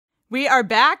We are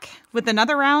back with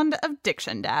another round of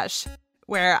Diction Dash,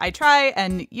 where I try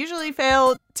and usually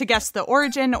fail to guess the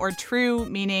origin or true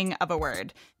meaning of a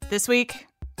word. This week,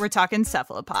 we're talking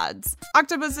cephalopods.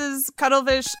 Octopuses,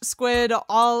 cuttlefish, squid,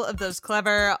 all of those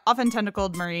clever, often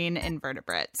tentacled marine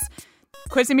invertebrates.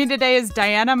 Quizzing me today is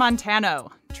Diana Montano,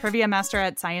 trivia master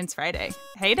at Science Friday.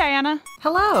 Hey, Diana.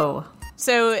 Hello.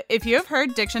 So if you have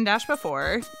heard Diction Dash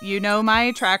before, you know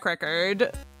my track record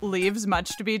leaves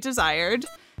much to be desired.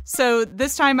 So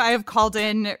this time I have called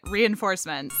in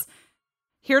reinforcements.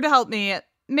 Here to help me,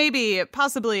 maybe,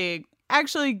 possibly,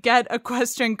 actually get a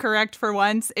question correct for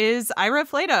once is Ira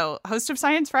Flato, host of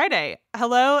Science Friday.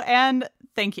 Hello and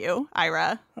thank you,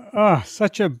 Ira. Oh,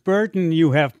 such a burden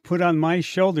you have put on my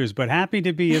shoulders, but happy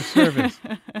to be of service.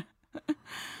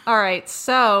 All right,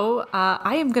 so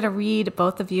I am going to read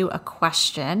both of you a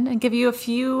question and give you a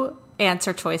few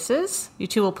answer choices. You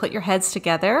two will put your heads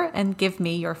together and give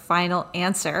me your final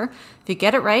answer. If you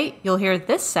get it right, you'll hear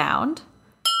this sound.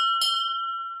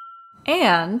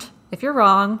 And if you're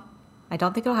wrong, I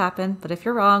don't think it'll happen, but if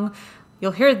you're wrong,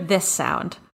 you'll hear this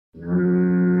sound.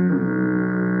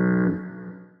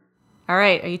 All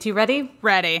right, are you two ready?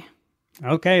 Ready.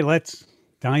 Okay, let's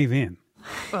dive in.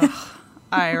 Ugh,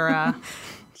 Ira.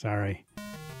 Sorry.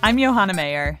 I'm Johanna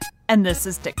Mayer, and this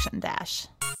is Diction Dash.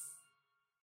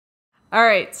 All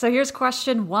right, so here's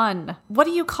question 1. What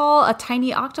do you call a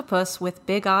tiny octopus with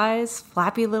big eyes,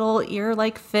 flappy little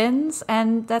ear-like fins,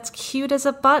 and that's cute as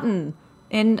a button?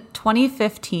 In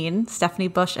 2015, Stephanie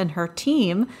Bush and her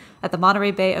team at the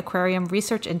Monterey Bay Aquarium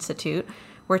Research Institute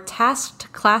were tasked to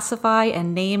classify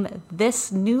and name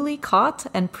this newly caught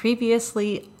and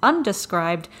previously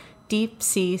undescribed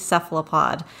deep-sea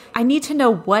cephalopod. I need to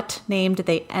know what name did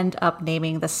they end up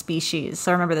naming the species.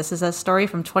 So remember, this is a story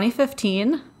from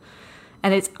 2015,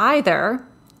 and it's either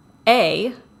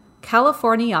A,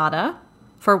 Californiana,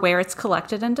 for where it's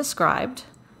collected and described,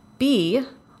 B,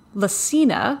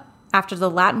 Lacina, after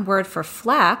the Latin word for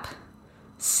flap,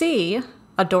 C,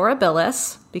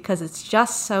 Adorabilis, because it's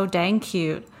just so dang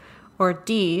cute, or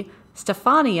D,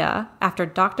 Stephania, after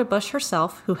Dr. Bush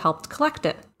herself, who helped collect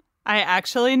it. I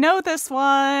actually know this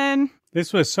one.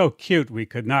 This was so cute, we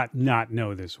could not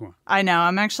know this one. I know.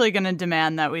 I'm actually going to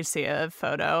demand that we see a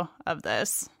photo of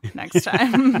this next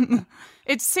time.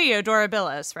 It's C,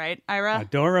 Adorabilis, right, Ira?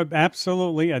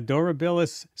 Absolutely.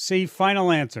 Adorabilis. C,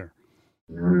 final answer.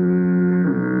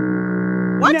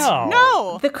 What?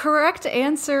 No. The correct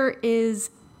answer is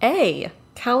A,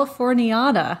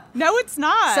 Californiana. No, it's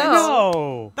not.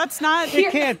 No. That's not. It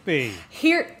can't be.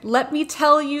 Here, let me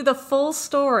tell you the full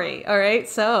story, all right?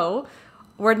 So,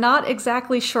 we're not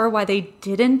exactly sure why they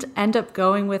didn't end up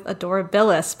going with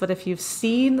Adorabilis, but if you've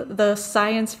seen the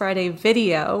Science Friday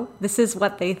video, this is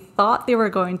what they thought they were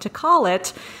going to call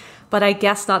it. But I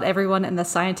guess not everyone in the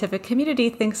scientific community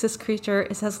thinks this creature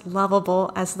is as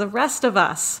lovable as the rest of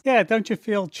us. Yeah, don't you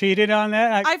feel cheated on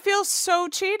that? I feel so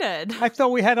cheated. I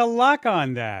thought we had a lock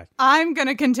on that. I'm going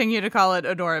to continue to call it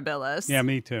Adorabilis. Yeah,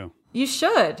 me too. You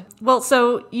should. Well,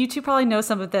 so you two probably know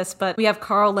some of this, but we have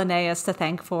Carl Linnaeus to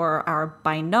thank for our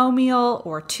binomial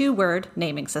or two-word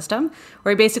naming system,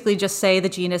 where we basically just say the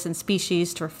genus and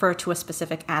species to refer to a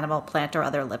specific animal, plant, or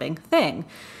other living thing.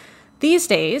 These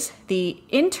days, the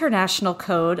International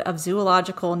Code of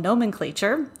Zoological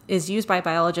Nomenclature is used by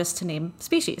biologists to name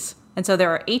species. And so there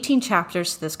are 18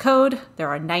 chapters to this code. There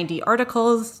are 90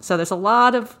 articles. So there's a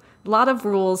lot of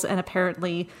rules, and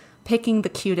apparently picking the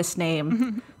cutest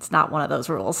name, it's not one of those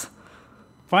rules.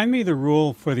 Find me the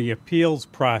rule for the appeals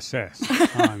process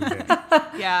on this.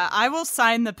 Yeah, I will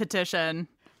sign the petition.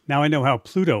 Now I know how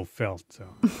Pluto felt, so.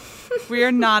 We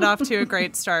are not off to a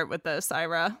great start with this,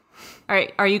 Ira. All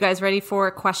right, are you guys ready for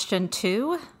question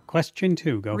 2? Question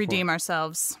 2, go Redeem for it.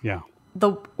 ourselves. Yeah.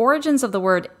 The origins of the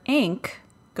word ink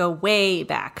go way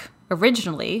back.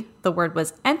 Originally, the word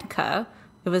was enca.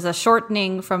 It was a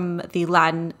shortening from the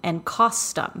Latin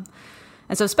encostum.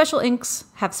 And so special inks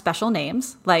have special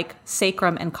names, like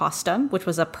sacrum encostum, which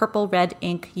was a purple-red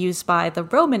ink used by the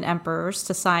Roman emperors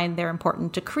to sign their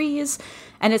important decrees,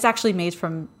 and it's actually made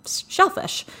from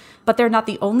shellfish. But they're not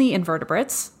the only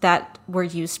invertebrates that were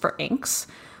used for inks.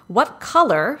 What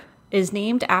color is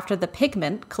named after the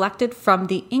pigment collected from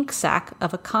the ink sac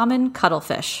of a common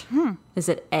cuttlefish? Is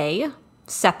it A,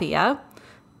 sepia,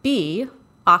 B,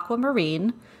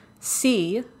 aquamarine,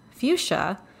 C,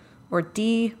 fuchsia, or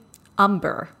D,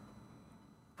 umber?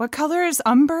 What color is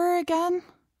umber again?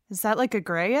 Is that like a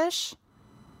grayish?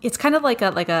 It's kind of like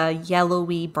a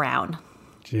yellowy brown.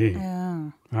 Gee,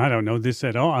 Yeah. I don't know this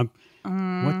at all.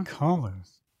 What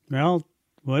colors? Well,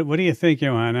 what do you think,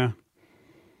 Johanna?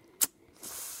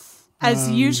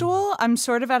 As usual, I'm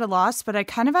sort of at a loss, but I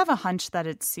kind of have a hunch that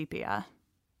it's sepia.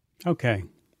 Okay.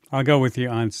 I'll go with you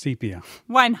on sepia.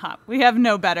 Why not? We have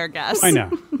no better guess. I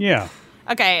know. Yeah.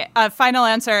 Okay, final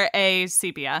answer, A,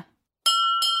 sepia.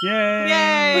 Yay!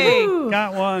 Yay! Woo!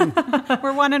 Got one.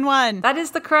 We're 1-1. That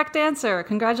is the correct answer.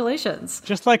 Congratulations.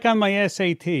 Just like on my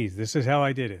SATs. This is how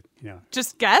I did it. Yeah.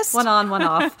 Just guessed? One on, one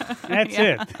off. That's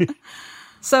it.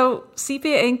 So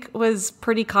sepia ink was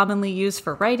pretty commonly used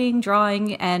for writing,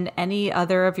 drawing, and any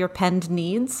other of your penned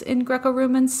needs in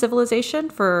Greco-Roman civilization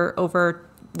for over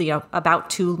about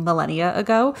 2 millennia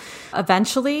ago.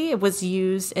 Eventually, it was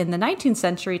used in the 19th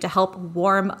century to help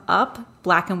warm up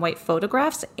black and white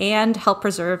photographs and help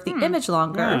preserve the image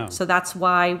longer. Wow. So that's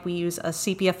why we use a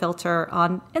sepia filter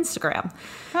on Instagram.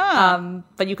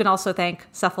 But you can also thank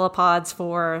cephalopods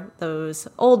for those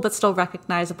old but still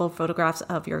recognizable photographs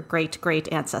of your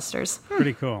great ancestors.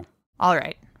 Pretty cool. All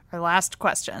right, our last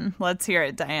question. Let's hear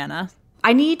it, Diana.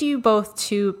 I need you both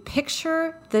to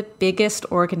picture the biggest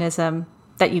organism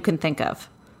that you can think of.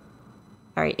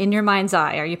 All right, in your mind's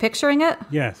eye, are you picturing it?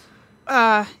 Yes.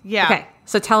 Yeah. Okay,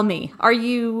 so tell me, are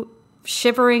you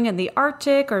shivering in the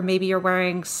Arctic, or maybe you're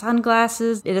wearing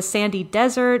sunglasses in a sandy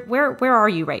desert? Where are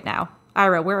you right now?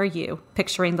 Ira, where are you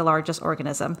picturing the largest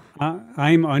organism?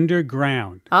 I'm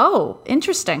underground. Oh,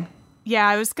 interesting. Yeah,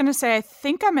 I was going to say, I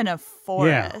think I'm in a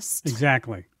forest. Yeah,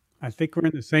 exactly. I think we're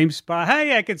in the same spot.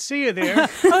 Hey, I can see you there.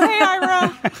 Oh, hey,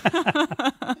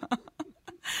 Ira.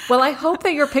 Well, I hope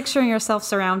that you're picturing yourself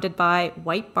surrounded by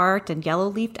white-barked and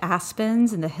yellow-leafed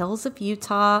aspens in the hills of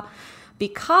Utah,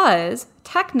 because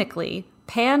technically,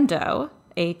 Pando,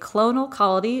 a clonal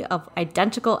colony of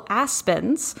identical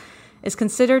aspens, is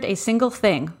considered a single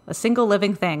thing, a single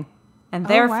living thing, and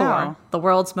therefore wow. the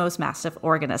world's most massive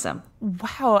organism.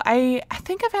 Wow, I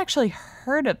think I've actually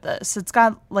heard of this. It's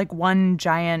got like one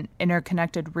giant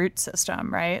interconnected root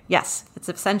system, right? Yes, it's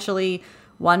essentially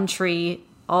one tree.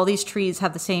 All these trees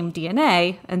have the same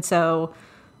DNA, and so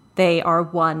they are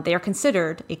one. They are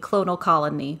considered a clonal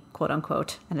colony, quote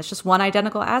unquote, and it's just one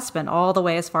identical aspen all the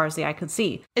way as far as the eye can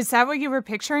see. Is that what you were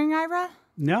picturing, Ira?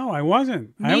 No, I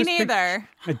wasn't. Me neither.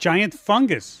 A giant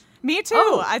fungus. Me too.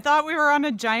 Oh. I thought we were on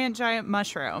a giant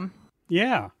mushroom.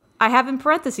 Yeah. I have in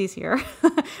parentheses here,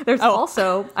 there's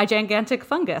also a gigantic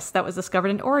fungus that was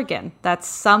discovered in Oregon that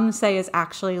some say is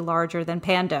actually larger than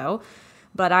Pando.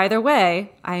 But either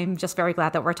way, I'm just very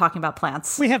glad that we're talking about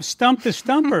plants. We have stump the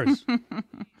stumpers.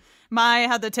 My,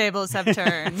 how the tables have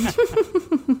turned.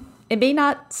 It may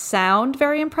not sound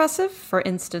very impressive. For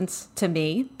instance, to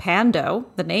me, Pando,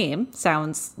 the name,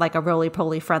 sounds like a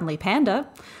roly-poly friendly panda.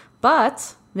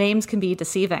 But names can be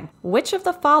deceiving. Which of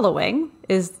the following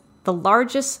is the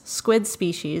largest squid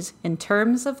species in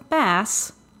terms of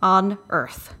mass on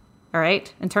Earth? All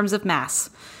right, in terms of mass.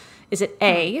 Is it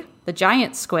A, the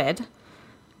giant squid,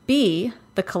 B,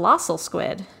 the colossal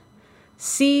squid,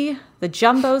 C, the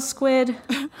jumbo squid,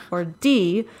 or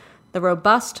D, the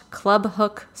robust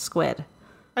clubhook squid?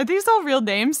 Are these all real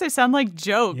names? They sound like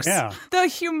jokes. Yeah. The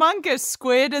humongous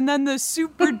squid and then the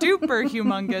super duper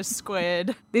humongous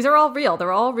squid. These are all real.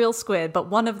 They're all real squid, but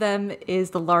one of them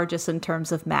is the largest in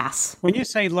terms of mass. When you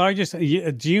say largest,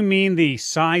 do you mean the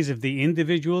size of the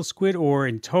individual squid, or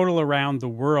in total around the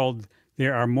world,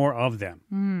 there are more of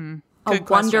them? Good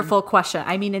question. Wonderful question.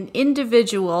 I mean, an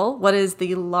individual, what is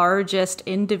the largest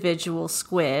individual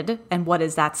squid, and what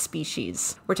is that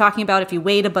species? We're talking about if you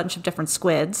weighed a bunch of different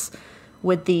squids,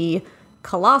 would the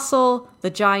colossal,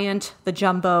 the giant, the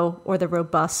jumbo, or the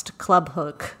robust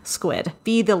clubhook squid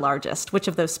be the largest? Which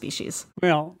of those species?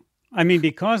 Well, I mean,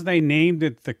 because they named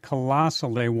it the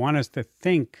colossal, they want us to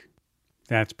think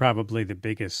that's probably the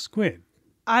biggest squid.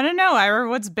 I don't know, Ira,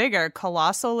 what's bigger,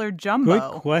 colossal or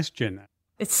jumbo? Good question.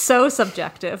 It's so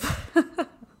subjective.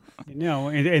 You know,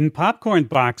 in popcorn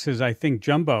boxes, I think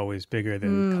jumbo is bigger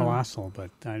than colossal, but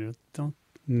I don't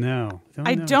know.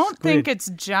 I don't think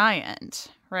it's giant,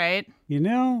 right? You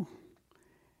know,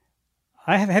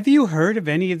 have you heard of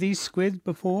any of these squids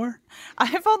before?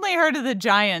 I've only heard of the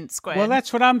giant squid. Well,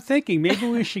 that's what I'm thinking. Maybe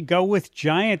we should go with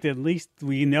giant. At least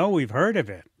we know we've heard of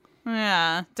it.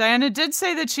 Yeah, Diana did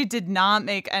say that she did not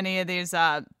make any of these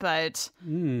up, but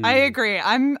I agree.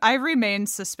 I remain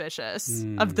suspicious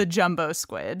of the jumbo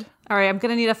squid. All right, I'm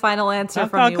going to need a final answer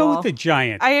from I'll you go all. with the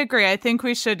giant. I agree. I think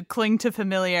we should cling to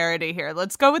familiarity here.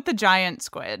 Let's go with the giant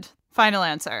squid. Final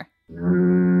answer.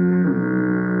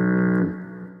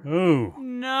 Ooh.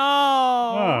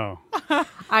 No. Oh.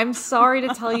 I'm sorry to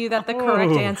tell you that the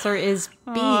correct answer is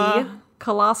B,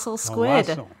 colossal squid.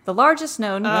 Colossal. The largest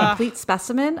known complete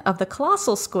specimen of the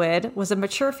colossal squid was a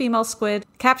mature female squid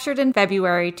captured in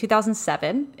February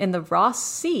 2007 in the Ross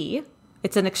Sea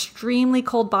It's an extremely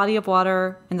cold body of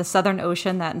water in the Southern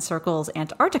Ocean that encircles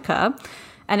Antarctica,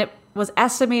 and it was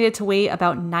estimated to weigh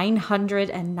about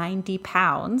 990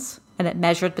 pounds, and it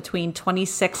measured between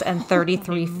 26 and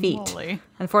 33 feet. Moly.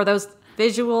 And for those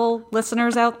visual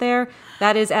listeners out there,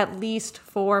 that is at least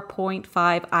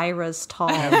 4.5 Iras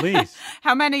tall. At least.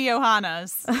 How many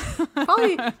Johannas?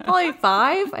 probably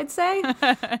 5, I'd say.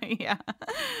 Yeah.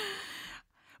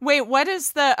 Wait, what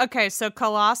is okay, so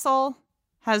colossal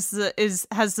has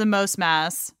the most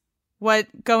mass.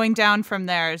 What going down from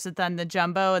there? Is it then the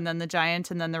jumbo and then the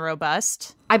giant and then the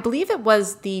robust? I believe it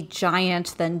was the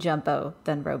giant, then jumbo,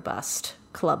 then robust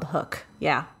club hook.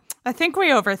 Yeah. I think we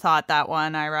overthought that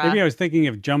one, Ira. Maybe I was thinking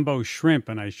of jumbo shrimp,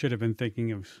 and I should have been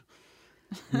thinking of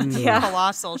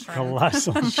Colossal shrimp.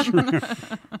 colossal shrimp.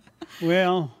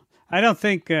 Well, I don't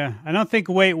think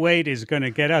Wait is going to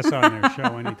get us on their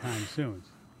show anytime soon.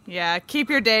 Yeah,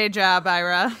 keep your day job,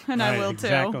 Ira, and I Right, will too.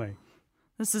 Exactly.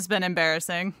 This has been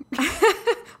embarrassing.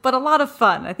 But a lot of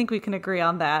fun. I think we can agree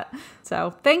on that.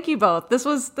 So thank you both. This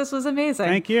was amazing.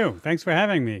 Thank you. Thanks for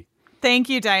having me. Thank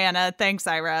you, Diana. Thanks,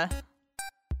 Ira.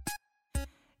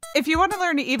 If you want to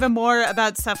learn even more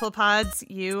about cephalopods,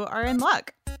 you are in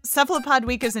luck. Cephalopod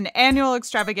Week is an annual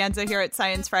extravaganza here at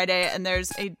Science Friday, and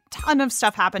there's a ton of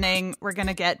stuff happening. We're going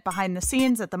to get behind the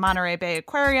scenes at the Monterey Bay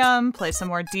Aquarium, play some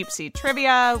more deep sea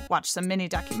trivia, watch some mini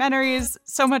documentaries,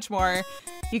 so much more.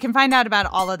 You can find out about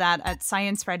all of that at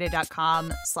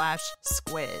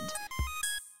sciencefriday.com/squid.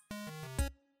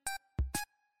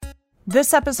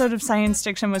 This episode of Science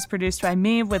Diction was produced by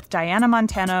me with Diana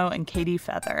Montano and Katie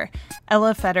Feather.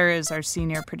 Ella Fetter is our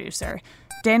senior producer.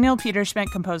 Daniel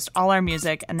Peterschmidt composed all our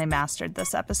music, and they mastered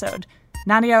this episode.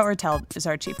 Nadia Ortelt is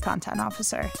our chief content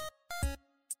officer.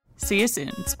 See you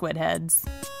soon, Squid Heads.